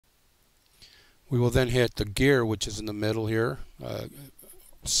We will then hit the gear, which is in the middle here,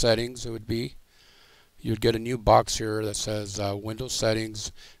 settings it would be. You'd get a new box here that says Windows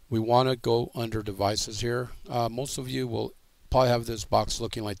settings. We want to go under devices here. Most of you will probably have this box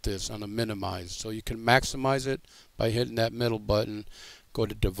looking like this on a minimize. So you can maximize it by hitting that middle button. Go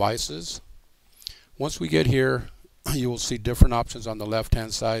to devices. Once we get here, you will see different options on the left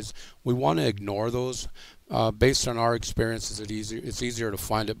hand side. We want to ignore those. Based on our experience, it's easier to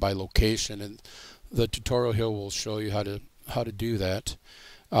find it by location, and the tutorial here will show you how to do that.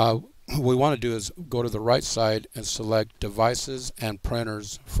 What we want to do is go to the right side and select devices and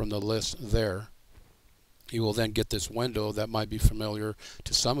printers from the list there. You will then get this window that might be familiar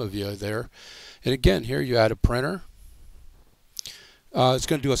to some of you there. And again, here you add a printer. It's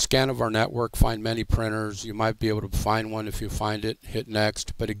going to do a scan of our network, find many printers. You might be able to find one. If you find it, hit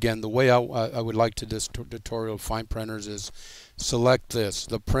next. But again, the way I would like to this tutorial find printers is select this.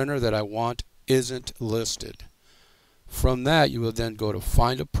 The printer that I want isn't listed. From that, you will then go to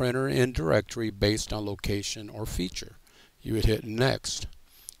find a printer in directory based on location or feature. You would hit next.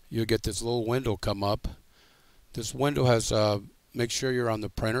 You'll get this little window come up. This window has make sure you're on the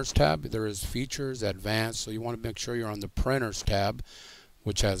printers tab. There is features, advanced, so you want to make sure you're on the printers tab,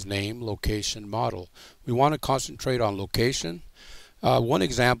 which has name, location, model. We want to concentrate on location. One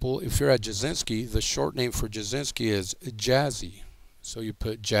example, if you're at Jasinski, the short name for Jasinski is Jazzy. So you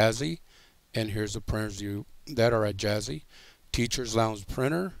put Jazzy, and here's the printers that are at Jazzy. Teacher's Lounge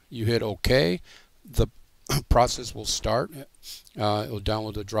printer, you hit OK. The process will start. It'll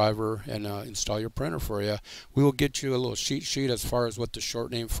download the driver and install your printer for you. We will get you a little cheat sheet as far as what the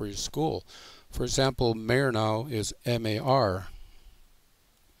short name for your school. For example, Mayor now is MAR,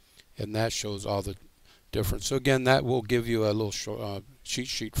 and that shows all the difference. So again, that will give you a little cheat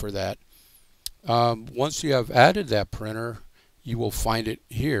sheet for that. Once you have added that printer, you will find it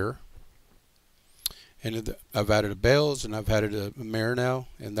here. And I've added a Bales, and I've added a Mayor now,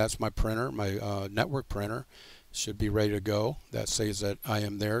 and that's my printer, my network printer. Should be ready to go. That says that I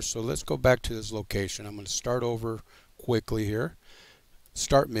am there. So let's go back to this location. I'm going to start over quickly here.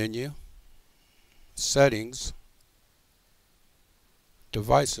 Start menu, settings,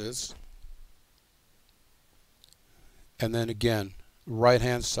 devices, and then again, right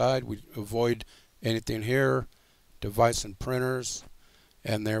hand side, we avoid anything here, device and printers.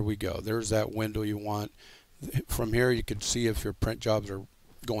 And there we go. There's that window you want. From here you can see if your print jobs are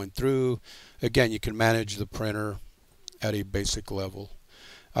going through. Again, you can manage the printer at a basic level.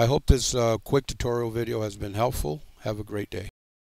 I hope this quick tutorial video has been helpful. Have a great day.